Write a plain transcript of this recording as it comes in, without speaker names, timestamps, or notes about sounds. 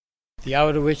The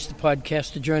hour to which the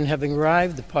podcast adjourned having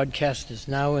arrived, the podcast is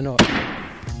now in order.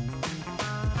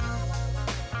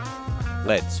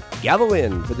 Let's gather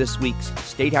in for this week's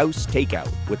State House Takeout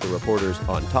with the reporters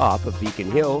on top of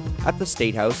Beacon Hill at the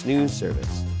State House News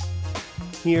Service.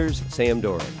 Here's Sam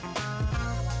Doran.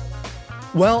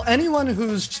 Well, anyone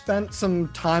who's spent some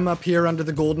time up here under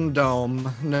the Golden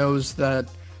Dome knows that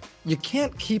you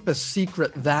can't keep a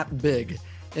secret that big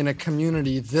in a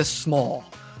community this small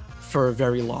for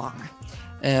very long.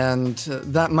 And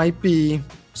that might be,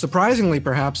 surprisingly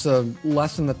perhaps, a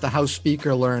lesson that the House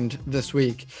Speaker learned this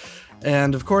week.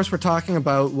 And of course, we're talking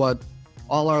about what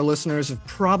all our listeners have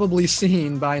probably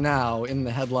seen by now in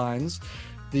the headlines.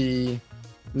 The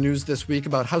news this week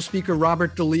about House Speaker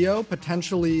Robert DeLeo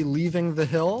potentially leaving the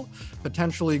Hill,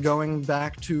 potentially going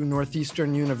back to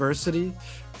Northeastern University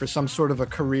for some sort of a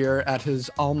career at his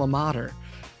alma mater.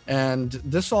 And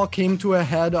this all came to a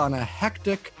head on a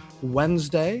hectic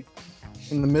Wednesday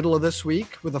in the middle of this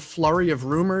week with a flurry of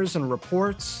rumors and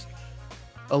reports,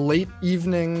 a late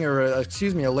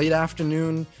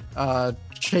afternoon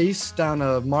chase down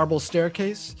a marble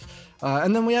staircase.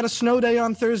 And then we had a snow day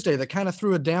on Thursday that kind of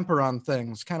threw a damper on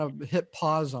things, kind of hit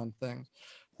pause on things.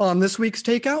 On this week's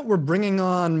Takeout, we're bringing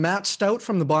on Matt Stout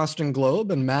from the Boston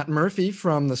Globe and Matt Murphy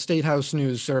from the State House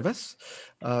News Service.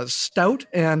 Stout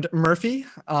and Murphy,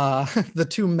 the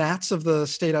two Matts of the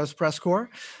State House Press Corps,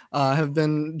 have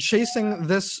been chasing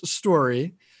this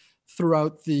story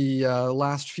throughout the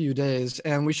last few days.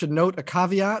 And we should note a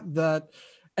caveat that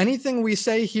anything we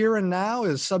say here and now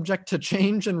is subject to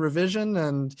change and revision.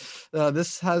 And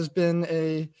this has been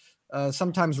a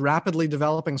sometimes rapidly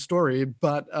developing story.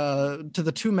 But to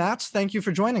the two Matts, thank you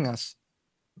for joining us.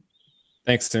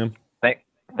 Thanks, Tim.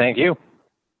 Thank you.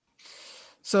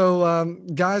 So,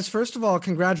 guys, first of all,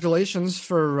 congratulations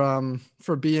for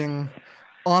being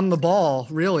on the ball,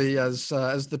 really, as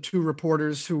the two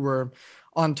reporters who were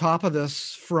on top of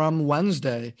this from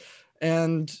Wednesday.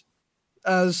 And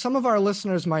as some of our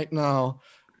listeners might know,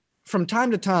 from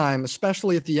time to time,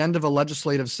 especially at the end of a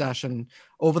legislative session,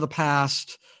 over the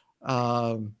past,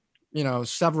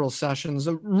 several sessions,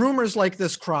 rumors like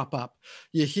this crop up.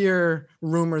 You hear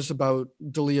rumors about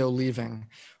DeLeo leaving.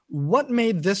 What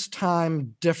made this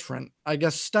time different? I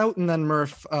guess Stout and then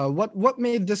Murph, what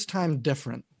made this time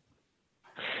different?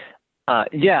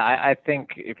 I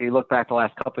think if you look back the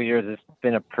last couple of years, it's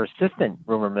been a persistent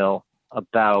rumor mill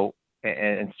about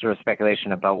and sort of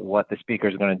speculation about what the speaker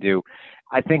is going to do.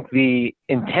 I think the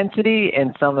intensity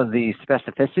and some of the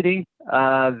specificity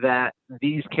that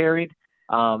these carried,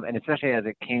 and especially as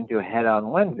it came to a head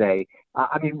on Wednesday,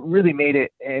 really made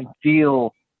it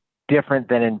feel different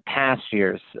than in past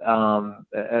years,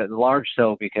 large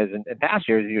so because in past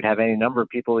years you'd have any number of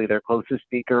people either close to the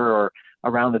speaker or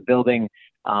around the building,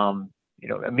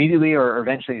 immediately or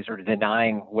eventually sort of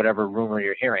denying whatever rumor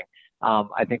you're hearing.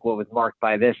 I think what was marked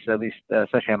by this, at least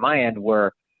especially on my end,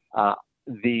 were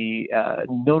the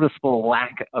noticeable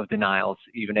lack of denials,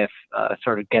 even if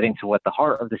sort of getting to what the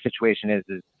heart of the situation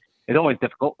is always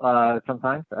difficult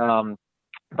sometimes.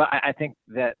 But I think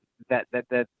that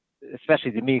especially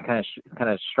to me, kind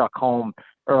of struck home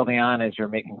early on as you're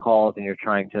making calls and you're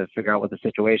trying to figure out what the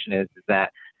situation is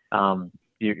that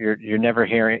you never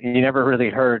really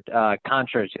heard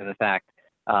contrary to the fact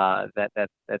that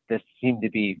this seemed to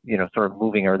be sort of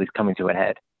moving or at least coming to a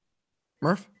head.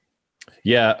 Murph?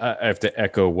 Yeah, I have to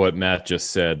echo what Matt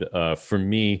just said. For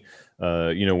me,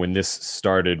 when this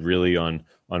started really on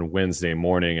Wednesday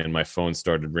morning and my phone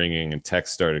started ringing and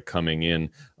texts started coming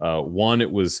in, one, it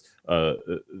was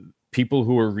people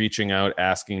who were reaching out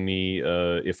asking me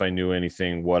if I knew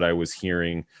anything, what I was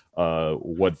hearing,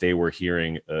 what they were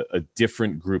hearing, a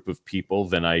different group of people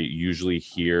than I usually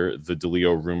hear the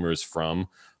DeLeo rumors from,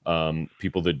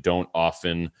 people that don't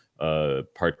often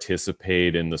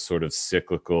participate in the sort of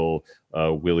cyclical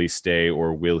will he stay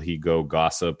or will he go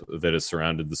gossip that has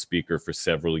surrounded the speaker for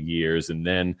several years. And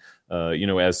then,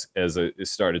 as I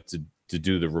started to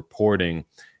do the reporting,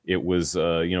 it was,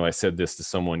 I said this to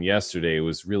someone yesterday, it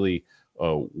was really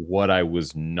what I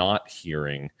was not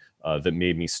hearing that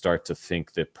made me start to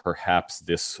think that perhaps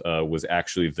this was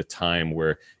actually the time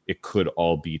where it could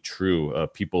all be true.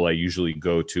 People I usually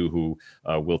go to who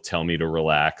will tell me to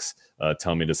relax,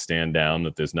 tell me to stand down,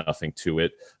 that there's nothing to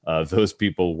it. Those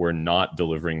people were not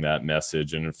delivering that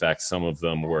message. And in fact, some of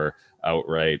them were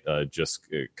outright just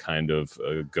kind of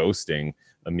ghosting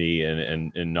me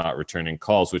and not returning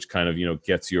calls, which kind of,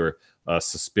 gets your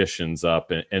suspicions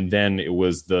up. And then it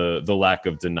was the lack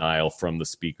of denial from the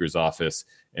speaker's office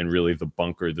and really the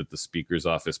bunker that the speaker's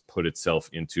office put itself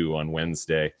into on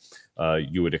Wednesday.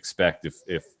 You would expect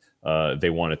if they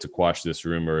wanted to quash this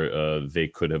rumor, they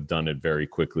could have done it very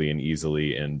quickly and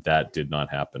easily, and that did not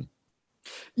happen.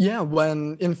 Yeah,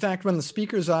 in fact, when the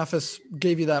Speaker's office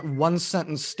gave you that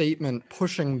one-sentence statement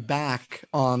pushing back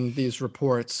on these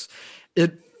reports,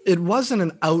 it wasn't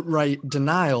an outright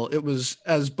denial. It was,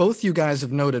 as both you guys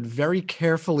have noted, very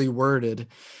carefully worded,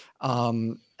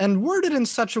 and worded in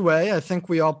such a way, I think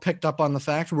we all picked up on the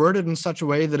fact, worded in such a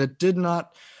way that it did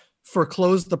not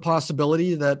foreclose the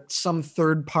possibility that some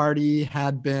third party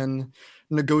had been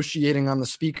negotiating on the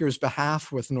Speaker's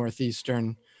behalf with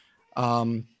Northeastern.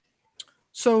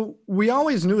 So we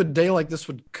always knew a day like this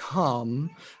would come.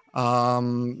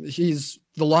 He's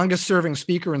the longest serving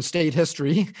Speaker in state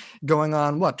history, going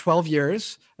on, 12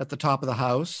 years at the top of the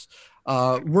House.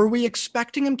 Were we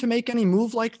expecting him to make any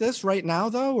move like this right now,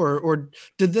 though? Or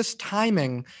did this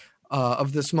timing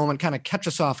of this moment kind of catch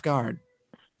us off guard?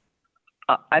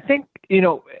 I think,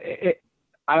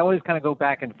 I always kind of go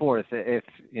back and forth. If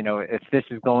this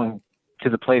is going to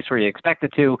the place where you expect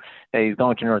it to, that he's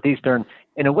going to Northeastern,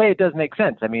 in a way it does make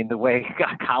sense. I mean, the way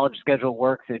college schedule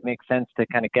works, it makes sense to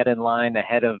kind of get in line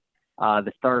ahead of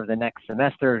the start of the next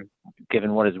semester,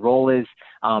 given what his role is.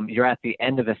 You're at the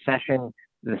end of a session,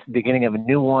 the beginning of a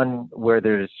new one, where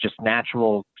there's just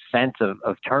natural sense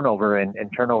of turnover and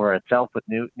turnover itself with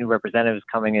new representatives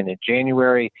coming in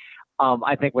January.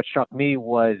 I think what struck me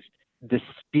was the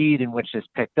speed in which this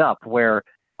picked up, where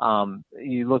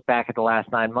you look back at the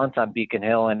last 9 months on Beacon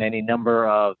Hill and any number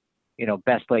of,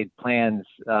 best laid plans,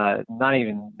 not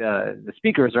even the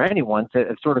Speakers or anyone's,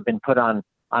 have sort of been put on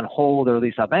hold or at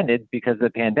least upended because of the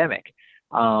pandemic.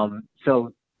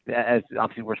 So as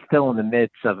obviously we're still in the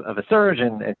midst of a surge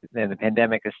and the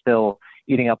pandemic is still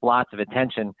eating up lots of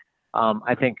attention.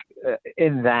 I think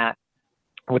in that,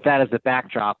 with that as a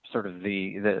backdrop, sort of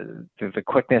the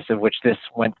quickness of which this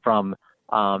went from,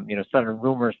 sudden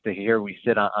rumors to here we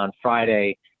sit on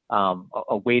Friday,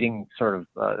 awaiting sort of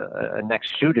a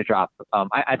next shoe to drop.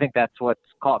 I think that's what's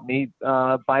caught me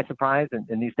by surprise.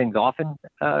 And these things often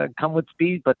come with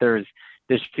speed, but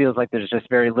this feels like there's just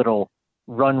very little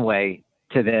runway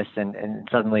to this. And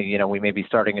suddenly, we may be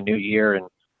starting a new year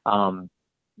and,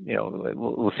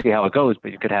 we'll see how it goes,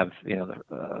 but you could have,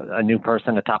 a new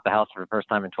person atop the House for the first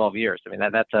time in 12 years. I mean,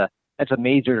 that's a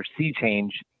major sea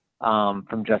change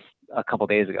from just a couple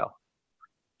days ago.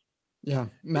 Yeah,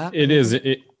 Matt? It is.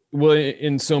 Well,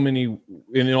 in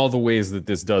all the ways that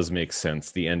this does make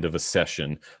sense, the end of a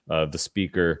session, the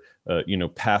Speaker,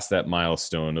 passed that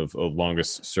milestone of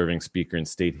longest serving Speaker in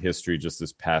state history just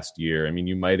this past year. I mean,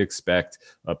 you might expect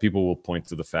people will point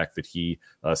to the fact that he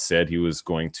said he was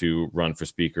going to run for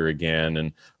Speaker again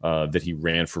and that he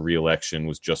ran for re-election,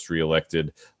 was just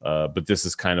re-elected. But this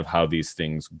is kind of how these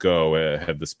things go.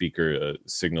 Had the Speaker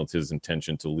signaled his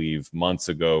intention to leave months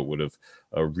ago, it would have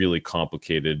really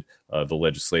complicated the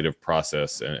legislative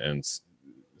process and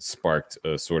sparked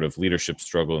a sort of leadership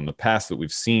struggle in the past that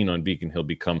we've seen on Beacon Hill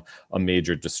become a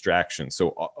major distraction. So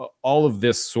all of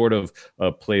this sort of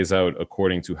plays out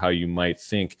according to how you might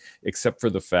think, except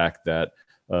for the fact that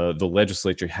the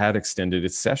legislature had extended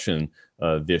its session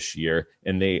this year,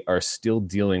 and they are still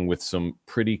dealing with some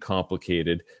pretty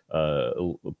complicated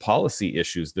policy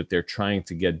issues that they're trying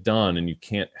to get done. And you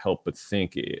can't help but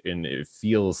think, and it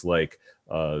feels like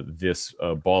this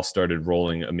ball started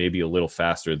rolling maybe a little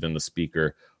faster than the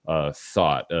Speaker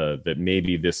thought, that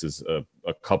maybe this is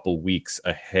a couple weeks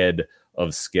ahead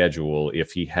of schedule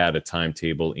if he had a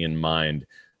timetable in mind,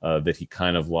 that he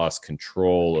kind of lost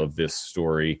control of this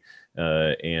story.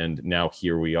 And now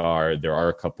here we are. There are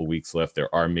a couple weeks left.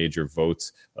 There are major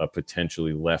votes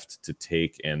potentially left to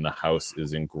take, and the House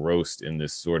is engrossed in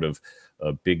this sort of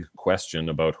big question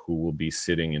about who will be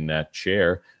sitting in that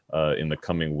chair in the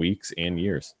coming weeks and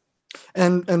years.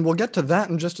 And we'll get to that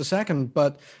in just a second,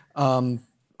 but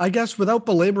I guess without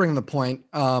belaboring the point,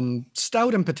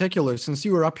 Stout in particular, since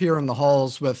you were up here in the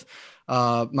halls with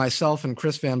myself and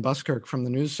Chris Van Buskirk from the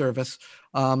news service,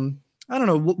 I don't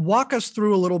know, walk us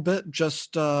through a little bit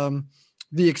just the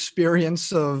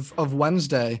experience of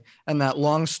Wednesday and that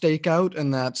long stakeout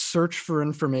and that search for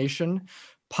information,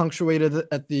 punctuated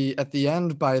at the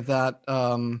end by that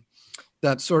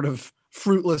that sort of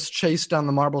fruitless chase down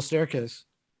the marble staircase.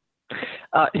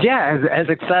 Yeah, as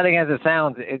exciting as it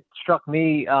sounds, it struck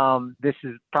me, this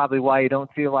is probably why you don't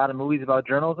see a lot of movies about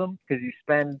journalism, because you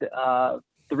spend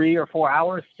 3 or 4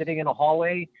 hours sitting in a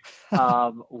hallway,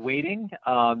 waiting,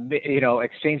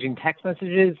 exchanging text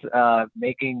messages,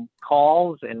 making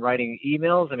calls and writing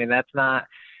emails. I mean, that's not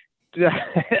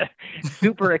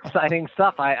super exciting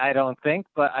stuff, I don't think,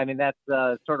 but I mean, that's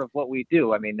sort of what we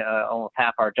do. I mean, almost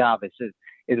half our job is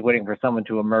is waiting for someone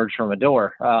to emerge from a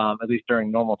door, at least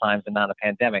during normal times and not a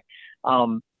pandemic.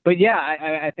 But yeah,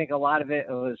 I think a lot of it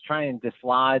was trying to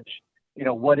dislodge,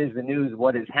 what is the news,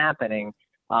 what is happening,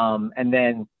 and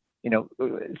then,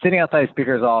 sitting outside the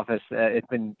speaker's office, it's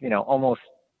been, almost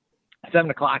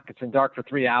 7 o'clock. It's been dark for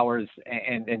 3 hours,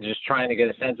 and just trying to get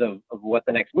a sense of what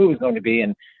the next move is going to be.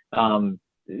 And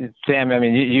Sam, I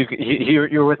mean,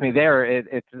 you're with me there.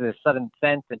 It's the sudden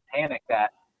sense and panic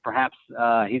that perhaps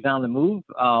he's on the move,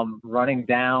 running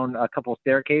down a couple of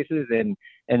staircases and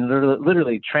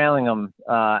literally trailing them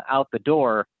out the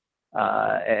door.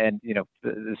 And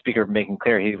the speaker making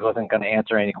clear he wasn't going to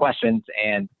answer any questions.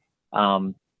 And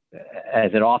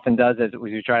as it often does, as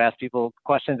we try to ask people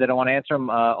questions they don't want to answer them,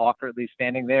 awkwardly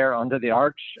standing there under the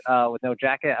arch with no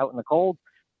jacket out in the cold,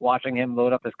 watching him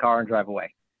load up his car and drive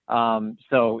away.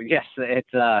 So yes, it's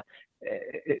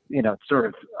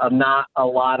sort of not a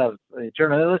lot of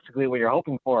journalistically what you're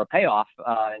hoping for a payoff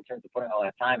in terms of putting all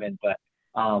that time in, but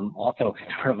also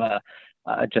sort of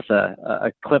just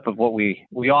a clip of what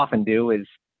we often do is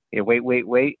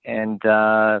wait, and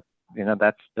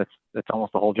that's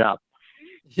almost the whole job.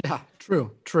 Yeah,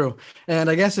 true. And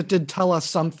I guess it did tell us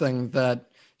something that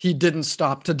he didn't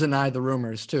stop to deny the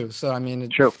rumors too. So I mean,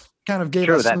 it kind of gave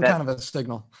us some kind of a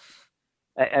signal.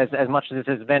 As much as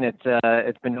this has been,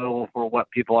 it's been notable for what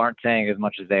people aren't saying as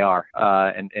much as they are,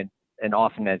 and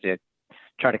often as you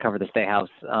try to cover the State House,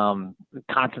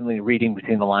 constantly reading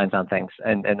between the lines on things,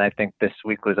 and I think this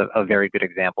week was a very good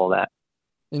example of that.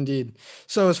 Indeed.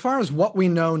 So as far as what we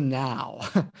know now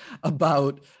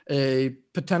about a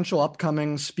potential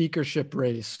upcoming speakership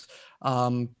race,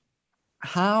 let's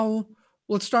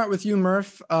start with you,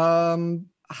 Murph.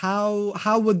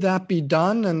 How would that be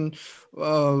done, and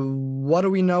what do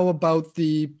we know about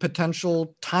the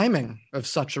potential timing of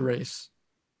such a race?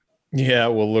 Yeah,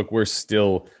 well, look, we're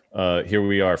still here.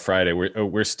 We are Friday.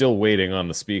 We're still waiting on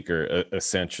the speaker.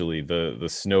 Essentially, the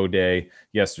snow day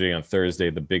yesterday on Thursday,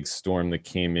 the big storm that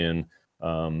came in,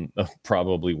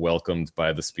 probably welcomed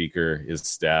by the speaker, his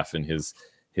staff, and his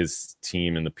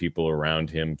team, and the people around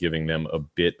him, giving them a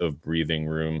bit of breathing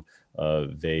room.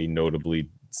 They notably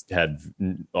had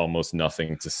almost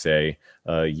nothing to say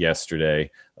yesterday.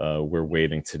 We're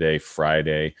waiting today,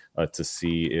 Friday, to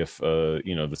see if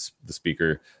the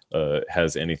speaker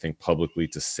has anything publicly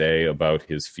to say about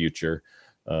his future,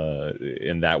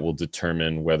 and that will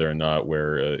determine whether or not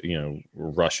we're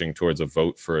rushing towards a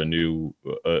vote for a new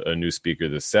speaker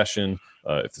this session.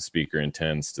 If the speaker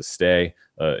intends to stay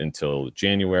until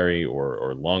January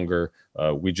or longer,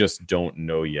 we just don't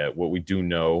know yet. What we do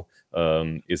know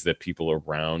is that people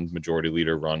around Majority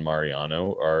Leader Ron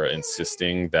Mariano are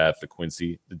insisting that the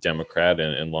Quincy Democrat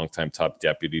and longtime top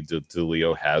deputy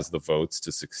DeLeo has the votes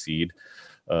to succeed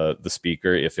the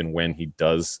speaker if and when he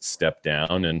does step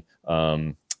down.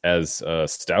 And as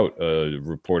Stout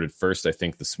reported first, I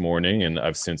think this morning, and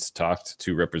I've since talked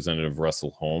to Representative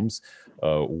Russell Holmes,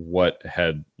 what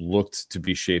had looked to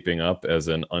be shaping up as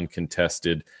an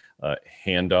uncontested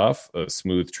handoff, a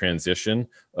smooth transition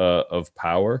of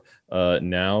power,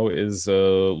 now is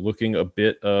looking a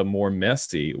bit more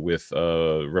messy, with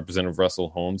Representative Russell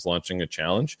Holmes launching a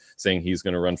challenge, saying he's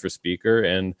going to run for speaker,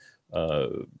 and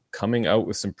coming out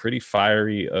with some pretty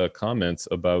fiery comments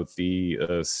about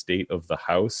the state of the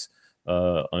House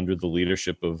under the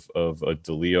leadership of a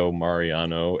DeLeo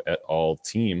Mariano et al.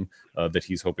 Team that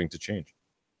he's hoping to change.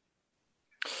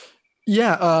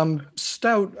 Yeah,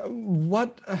 Stout,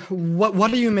 what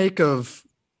do you make of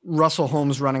Russell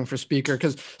Holmes running for speaker?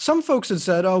 Because some folks had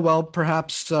said, oh, well,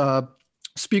 perhaps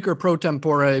Speaker pro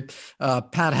tempore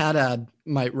Pat Haddad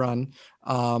might run.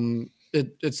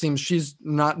 It seems she's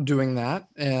not doing that,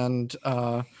 and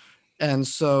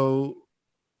so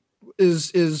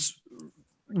is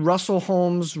Russell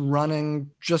Holmes running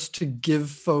just to give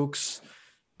folks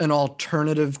an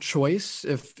alternative choice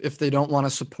if they don't want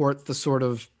to support the sort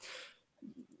of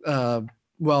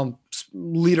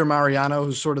Leader Mariano,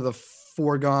 who's sort of the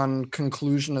foregone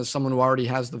conclusion as someone who already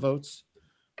has the votes?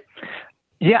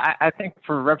 Yeah, I think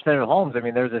for Representative Holmes, I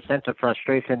mean, there's a sense of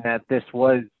frustration that this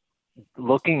was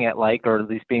looking at or at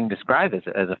least being described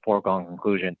as a foregone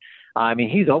conclusion. I mean,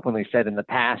 he's openly said in the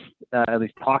past, at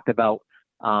least talked about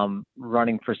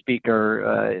running for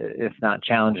speaker, if not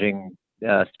challenging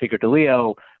Speaker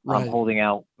DeLeo, right, holding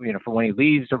out, for when he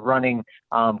leaves of running,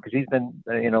 because he's been,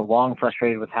 long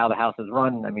frustrated with how the House is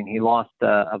run. I mean, he lost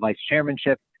a vice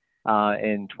chairmanship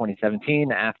in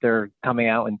 2017 after coming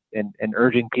out and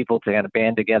urging people to kind of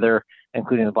band together,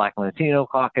 including the Black and Latino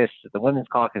caucus, the Women's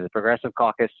Caucus, the Progressive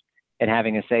Caucus, and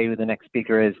having a say who the next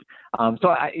speaker is.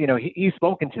 So he's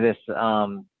spoken to this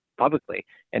publicly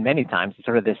and many times,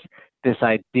 sort of this this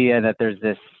idea that there's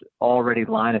this already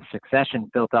line of succession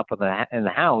built up in the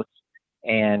House,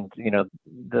 and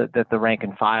that the rank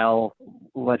and file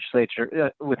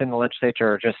legislature within the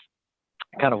legislature are just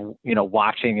kind of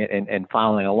watching it and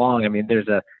following along. I mean, there's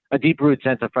a deep-rooted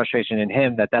sense of frustration in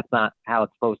him that that's not how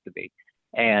it's supposed to be,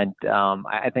 and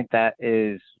I think that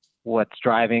is what's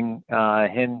driving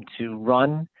him to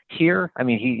run here. I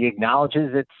mean, he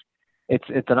acknowledges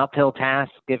it's an uphill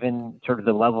task given sort of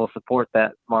the level of support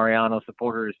that Mariano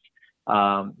supporters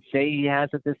say he has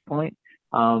at this point.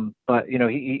 But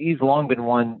he's long been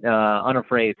one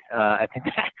unafraid. I think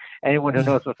that anyone who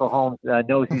knows Russell Holmes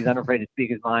knows he's unafraid to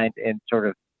speak his mind and sort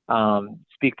of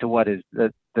speak to what is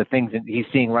the things that he's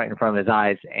seeing right in front of his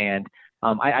eyes. And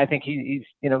I think he's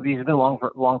been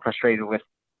long frustrated with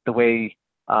the way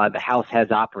the House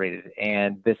has operated,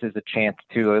 and this is a chance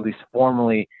to at least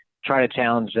formally try to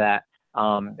challenge that.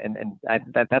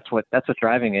 That's what's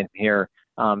driving it here.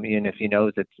 Even if he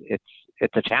knows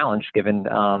it's a challenge, given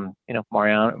Ron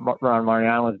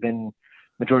Mariano has been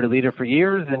majority leader for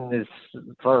years and is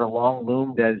sort of long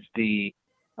loomed as the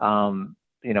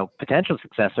potential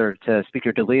successor to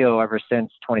Speaker DeLeo ever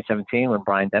since 2017 when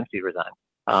Brian Dempsey resigned,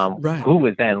 Right. Who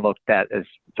was then looked at as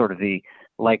sort of the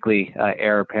likely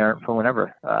heir apparent for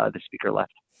whenever the speaker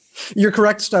left. You're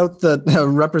correct, Stout, that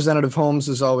Representative Holmes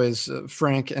is always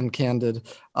frank and candid.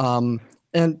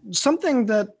 And something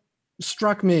that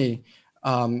struck me,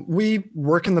 we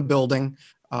work in the building.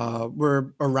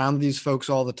 We're around these folks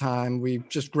all the time. We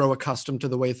just grow accustomed to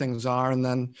the way things are. And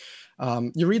then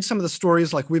you read some of the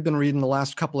stories like we've been reading the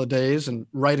last couple of days and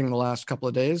writing the last couple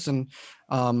of days. And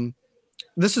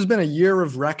this has been a year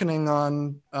of reckoning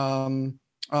on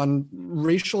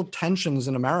racial tensions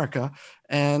in America.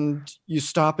 And you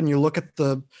stop and you look at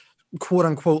the quote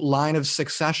unquote line of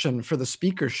succession for the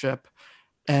speakership.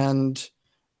 And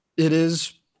it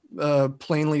is,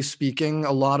 plainly speaking,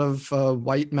 a lot of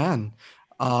white men.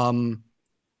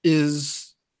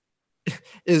 Is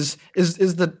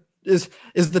the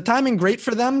timing great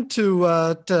for them to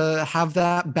have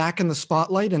that back in the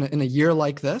spotlight in a year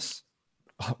like this?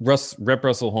 Rep.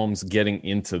 Russell Holmes getting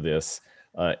into this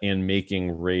and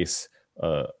making race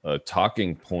a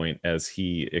talking point as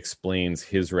he explains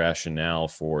his rationale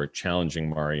for challenging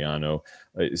Mariano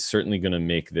is certainly going to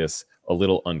make this a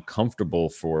little uncomfortable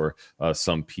for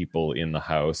some people in the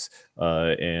House.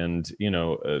 And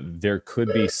there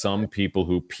could be some people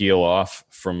who peel off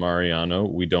from Mariano.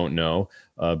 We don't know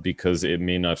because it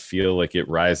may not feel like it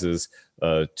rises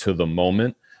to the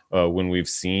moment when we've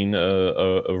seen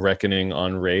a reckoning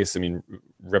on race. I mean,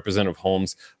 Representative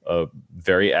Holmes,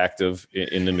 very active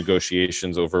in the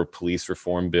negotiations over a police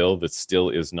reform bill that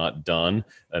still is not done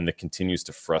and that continues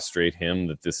to frustrate him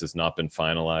that this has not been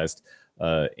finalized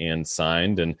and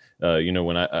signed. And,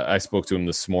 when I spoke to him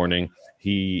this morning,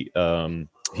 he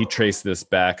traced this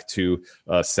back to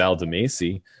Sal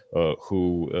DeMacy,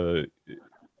 who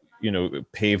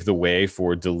paved the way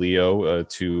for DeLeo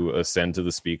to ascend to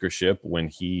the speakership when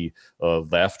he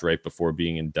left right before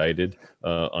being indicted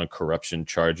on corruption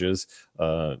charges.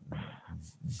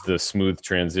 The smooth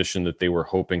transition that they were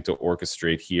hoping to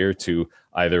orchestrate here to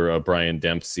either Brian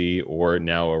Dempsey or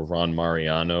now Ron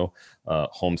Mariano.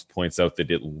 Holmes points out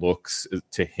that it looks,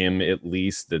 to him at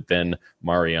least, that then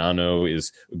Mariano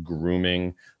is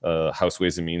grooming House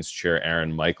Ways and Means Chair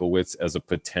Aaron Michaelwitz as a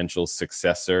potential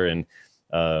successor. And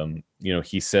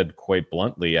he said quite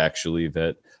bluntly, actually,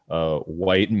 that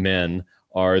white men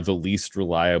are the least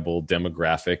reliable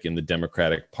demographic in the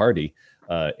Democratic Party.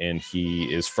 And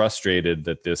he is frustrated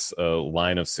that this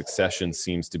line of succession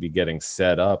seems to be getting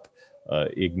set up,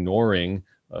 ignoring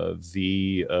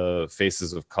the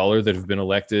faces of color that have been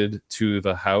elected to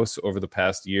the House over the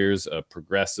past years,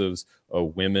 progressives,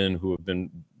 women who have been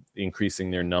increasing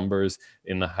their numbers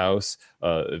in the House,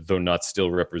 though not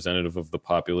still representative of the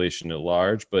population at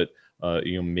large, but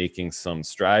making some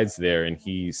strides there. And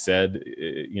he said,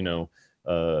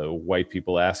 white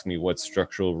people ask me what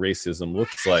structural racism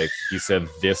looks like. He said,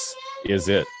 "This is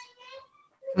it."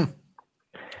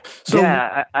 So,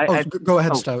 yeah, go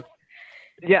ahead, Stout.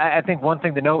 Yeah, I think one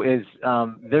thing to note is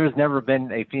there's never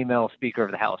been a female Speaker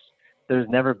of the House. There's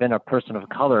never been a person of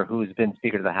color who's been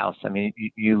Speaker of the House. I mean,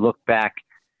 you look back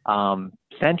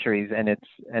centuries, and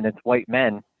it's white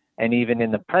men. And even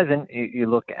in the present, you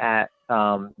look at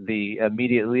the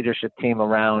immediate leadership team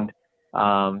around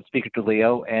Speaker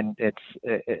DeLeo, and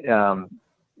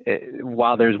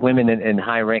while there's women in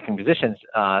high-ranking positions,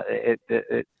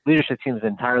 leadership team is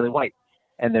entirely white,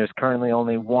 and there's currently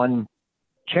only one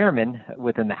chairman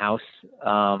within the House,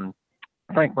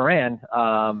 Frank Moran,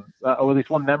 or at least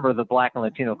one member of the Black and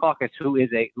Latino caucus who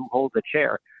holds the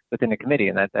chair within the committee,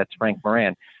 and that's Frank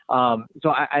Moran. So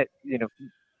I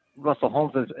Russell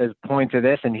Holmes has pointed to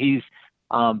this, and he's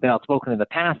been outspoken in the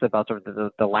past about sort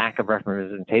of the lack of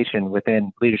representation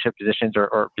within leadership positions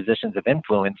or positions of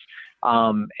influence.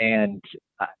 And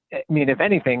I mean, if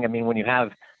anything, I mean, when you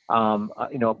have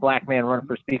a black man run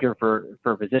for speaker for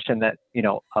a position that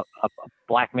a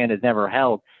black man has never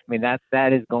held, I mean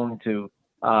that is going to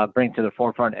bring to the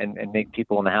forefront and make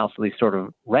people in the House at least sort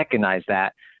of recognize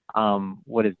that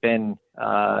what has been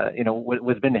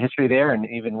what's been the history there, and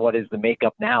even what is the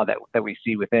makeup now that we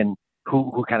see within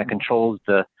who kind of controls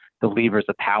the levers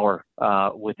of power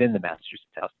within the Massachusetts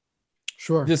House.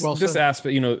 Sure. This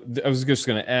aspect, I was just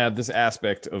going to add, this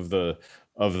aspect of the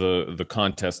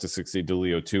contest to succeed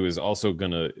DeLeo too is also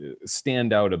going to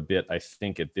stand out a bit, I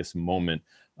think, at this moment,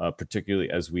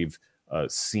 particularly as we've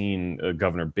seen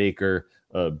Governor Baker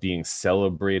being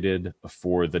celebrated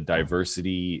for the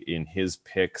diversity in his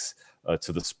picks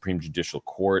to the Supreme Judicial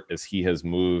Court, as he has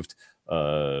moved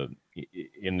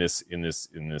in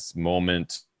this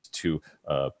moment to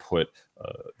put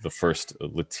the first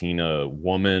Latina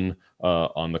woman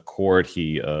on the court.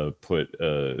 He put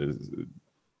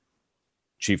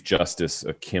Chief Justice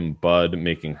Kim Budd,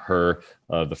 making her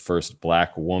the first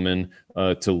Black woman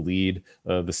to lead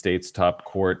the state's top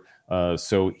court.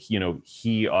 So,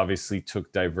 he obviously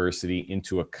took diversity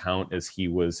into account as he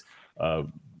was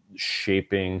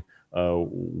shaping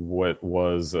what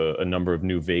was a number of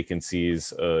new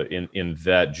vacancies in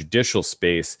that judicial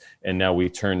space. And now we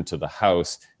turn to the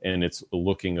House, and it's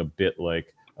looking a bit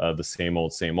like the same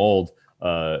old.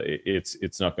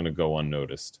 It's not going to go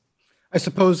unnoticed. I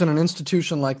suppose in an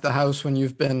institution like the House, when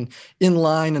you've been in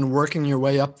line and working your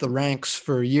way up the ranks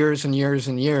for years and years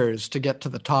and years to get to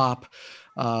the top,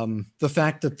 the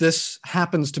fact that this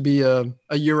happens to be a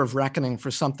year of reckoning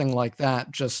for something like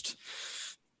that just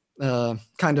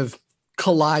kind of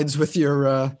collides with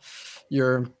your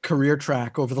career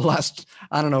track over the last,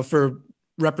 I don't know, for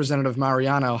Representative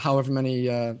Mariano, however many,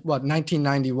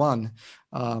 1991.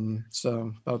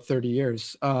 So about 30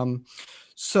 years.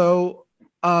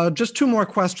 Just two more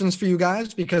questions for you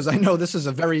guys, because I know this is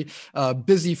a very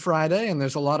busy Friday and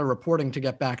there's a lot of reporting to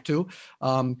get back to.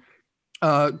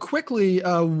 Quickly,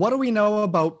 what do we know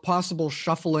about possible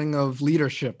shuffling of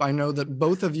leadership? I know that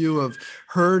both of you have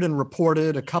heard and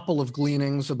reported a couple of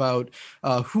gleanings about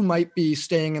who might be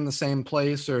staying in the same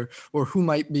place or who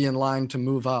might be in line to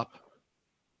move up.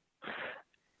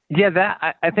 Yeah,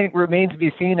 that I think remains to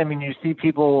be seen. I mean, you see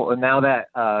people now that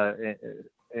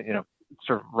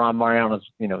sort of Ron Mariano's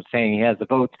saying he has the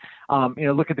votes.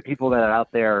 Look at the people that are out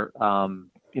there.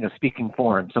 Speaking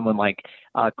for him, someone like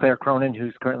Claire Cronin,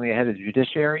 who's currently head of the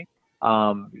judiciary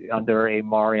under a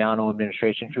Mariano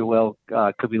administration, if you will,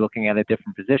 could be looking at a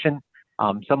different position.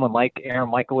 Someone like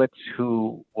Aaron Michaelwitz,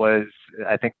 who was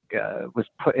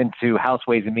put into House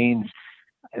Ways and Means,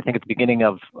 I think at the beginning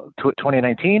of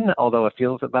 2019, although it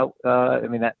feels about, that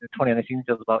 2019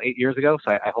 feels about 8 years ago.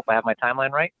 So I hope I have my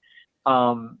timeline right.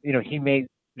 He may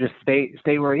just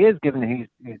stay where he is, given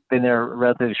he's been there a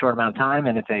relatively short amount of time,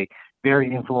 and it's a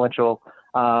very influential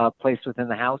place within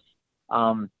the House.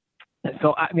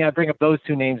 So I bring up those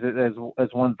two names as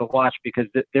ones to watch, because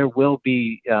there will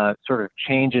be sort of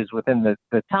changes within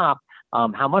the top.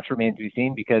 How much remains to be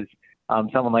seen, because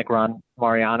someone like Ron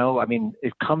Mariano,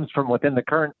 it comes from within the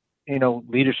current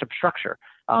leadership structure.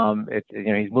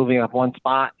 He's moving up one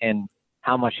spot, and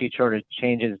how much he sort of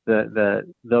changes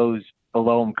those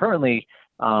below him currently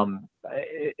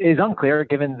is unclear,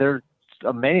 given there's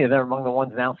many of them among the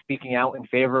ones now speaking out in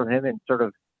favor of him and sort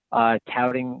of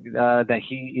touting that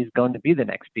he is going to be the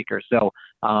next speaker. So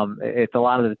it's a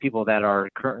lot of the people that are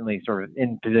currently sort of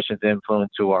in positions of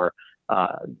influence who are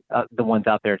the ones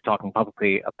out there talking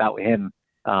publicly about him,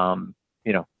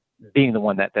 being the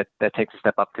one that takes a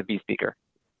step up to be speaker.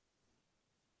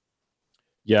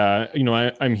 Yeah,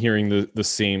 I'm hearing the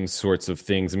same sorts of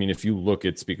things. I mean, if you look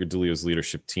at Speaker DeLeo's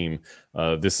leadership team,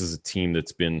 this is a team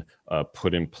that's been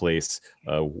put in place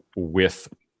with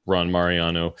Ron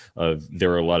Mariano.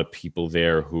 There are a lot of people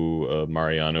there who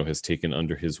Mariano has taken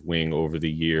under his wing over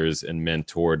the years and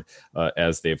mentored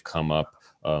as they've come up.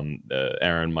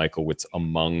 Aaron Michaelwitz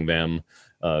among them.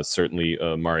 Certainly,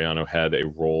 Mariano had a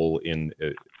role in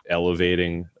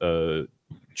elevating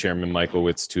Chairman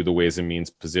Michaelwitz to the Ways and Means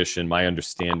position. My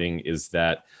understanding is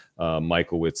that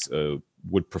Michaelwitz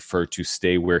would prefer to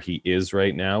stay where he is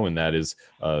right now, and that is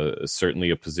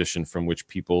certainly a position from which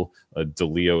people,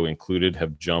 DeLeo included,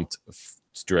 have jumped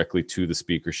directly to the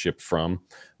speakership from.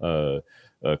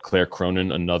 Claire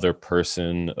Cronin, another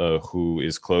person who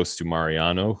is close to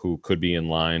Mariano, who could be in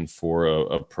line for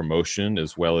a promotion,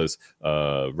 as well as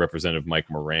Representative Mike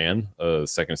Moran,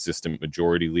 second assistant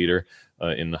majority leader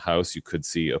in the House. You could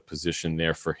see a position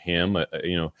there for him.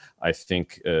 I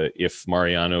think if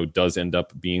Mariano does end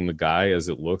up being the guy, as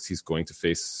it looks, he's going to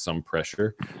face some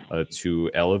pressure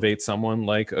to elevate someone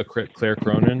like Claire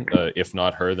Cronin. If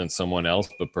not her, then someone else,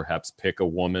 but perhaps pick a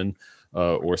woman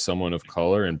or someone of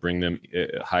color and bring them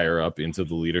higher up into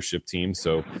the leadership team.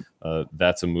 So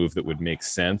that's a move that would make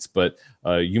sense. But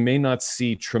you may not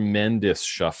see tremendous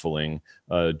shuffling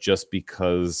just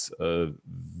because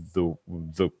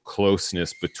the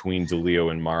closeness between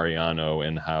DeLeo and Mariano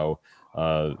and how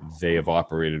they have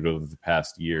operated over the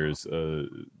past years.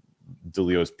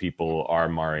 DeLeo's people are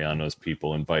Mariano's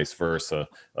people and vice versa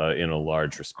in a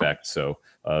large respect. So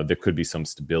there could be some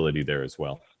stability there as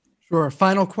well. Sure.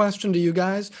 Final question to you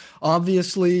guys.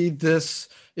 Obviously, this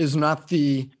is not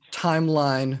the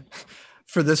timeline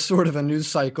for this sort of a news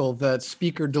cycle that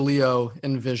Speaker DeLeo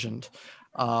envisioned.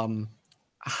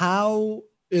 How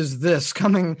is this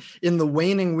coming in the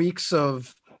waning weeks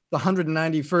of the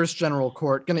 191st General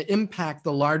Court going to impact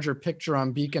the larger picture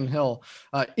on Beacon Hill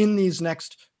in these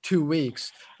next 2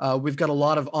 weeks? We've got a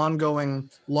lot of ongoing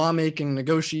lawmaking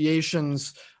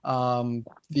negotiations.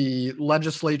 The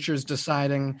legislature's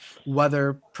deciding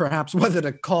whether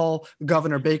to call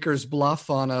Governor Baker's bluff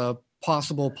on a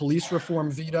possible police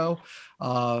reform veto.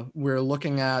 We're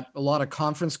looking at a lot of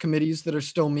conference committees that are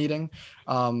still meeting.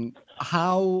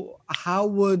 How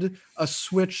would a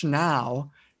switch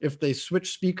now, if they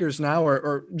switch speakers now,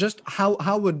 or just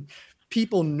how would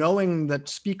people knowing that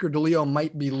Speaker DeLeo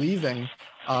might be leaving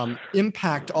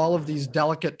impact all of these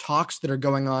delicate talks that are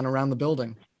going on around the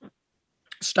building?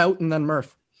 Stout and then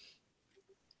Murph.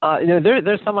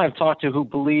 There's some I've talked to who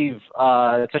believe,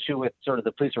 especially with sort of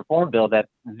the police reform bill, that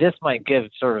this might give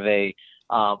sort of a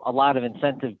lot of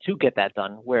incentive to get that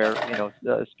done. Where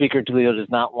Speaker DeLeo does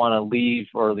not want to leave,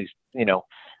 or at least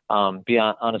be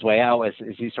on his way out as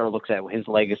he sort of looks at his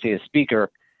legacy as Speaker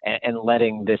and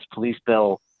letting this police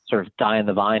bill sort of die in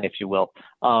the vine, if you will.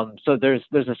 So there's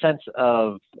a sense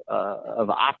of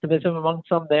optimism among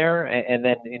some there, and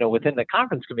then within the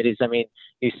conference committees, I mean,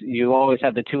 you always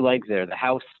have the two legs there, the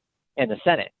House and the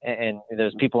Senate, and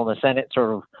there's people in the Senate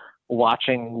sort of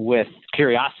watching with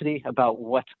curiosity about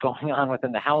what's going on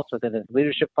within the House, within its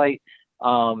leadership fight,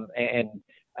 and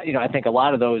I think a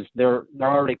lot of those they're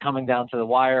already coming down to the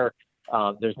wire.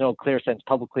 There's no clear sense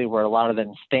publicly where a lot of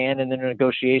them stand in the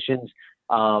negotiations.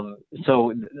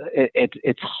 So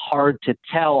it's hard to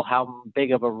tell how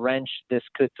big of a wrench this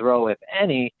could throw, if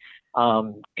any,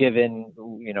 given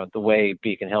the way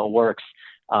Beacon Hill works.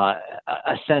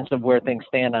 A sense of where things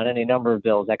stand on any number of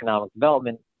bills, economic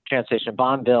development, transportation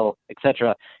bond bill,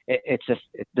 etc.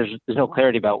 There's no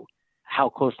clarity about how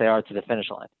close they are to the finish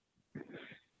line.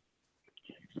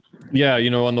 Yeah,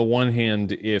 on the one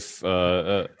hand, if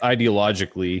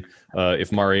ideologically,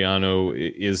 if Mariano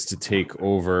is to take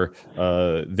over,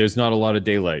 there's not a lot of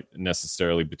daylight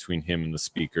necessarily between him and the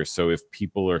Speaker. So if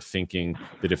people are thinking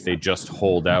that if they just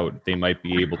hold out, they might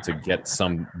be able to get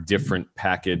some different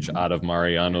package out of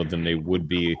Mariano than they would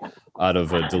be out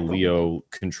of a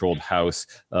DeLeo-controlled House,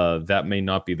 that may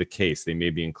not be the case. They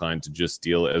may be inclined to just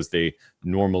deal as they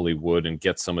normally would and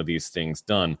get some of these things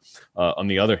done. On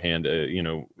the other hand,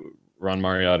 Ron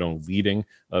Mariano leading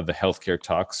the healthcare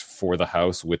talks for the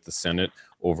House with the Senate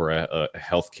over a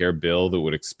healthcare bill that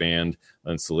would expand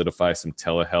and solidify some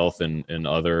telehealth and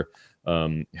other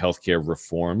healthcare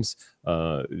reforms.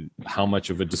 How much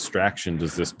of a distraction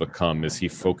does this become? Is he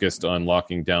focused on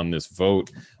locking down this vote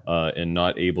and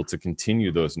not able to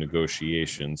continue those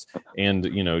negotiations? And,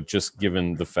 just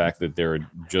given the fact that there are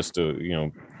just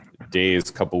days,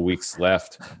 couple weeks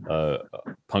left,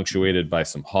 punctuated by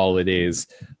some holidays.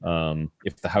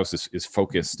 If the House is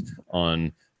focused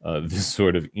on this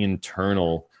sort of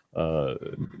internal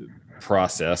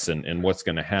process and what's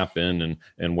going to happen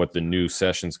and what the new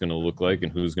session is going to look like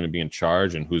and who's going to be in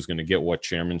charge and who's going to get what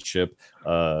chairmanship,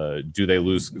 do they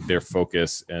lose their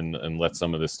focus and let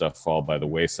some of this stuff fall by the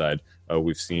wayside?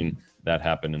 We've seen that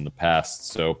happen in the past.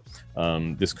 So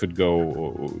this could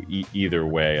go either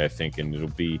way, I think, and it'll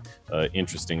be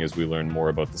interesting as we learn more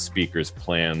about the Speaker's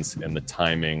plans and the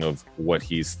timing of what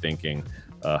he's thinking,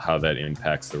 how that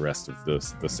impacts the rest of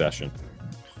the session.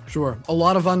 Sure. A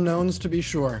lot of unknowns, to be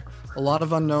sure. A lot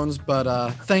of unknowns,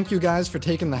 but thank you guys for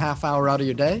taking the half hour out of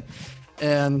your day,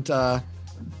 and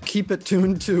keep it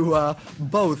tuned to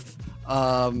both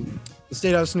the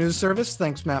State House News Service,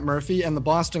 thanks Matt Murphy, and the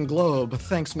Boston Globe,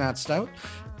 thanks Matt Stout.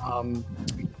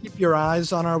 Keep your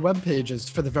eyes on our web pages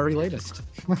for the very latest.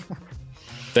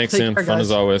 Thanks, Take Sam. care, Fun guys.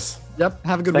 as always. Yep.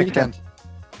 Have a good Thanks, weekend.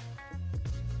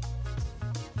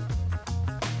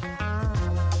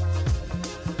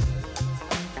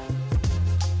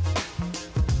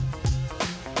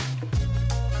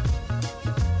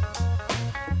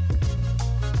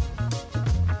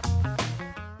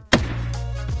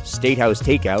 State House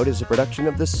Takeout is a production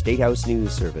of the State House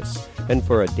News Service. And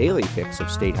for a daily fix of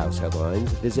State House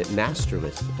headlines, visit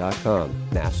Nasterlist.com.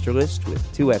 Nasterlist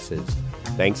with 2 S's.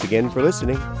 Thanks again for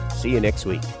listening. See you next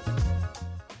week.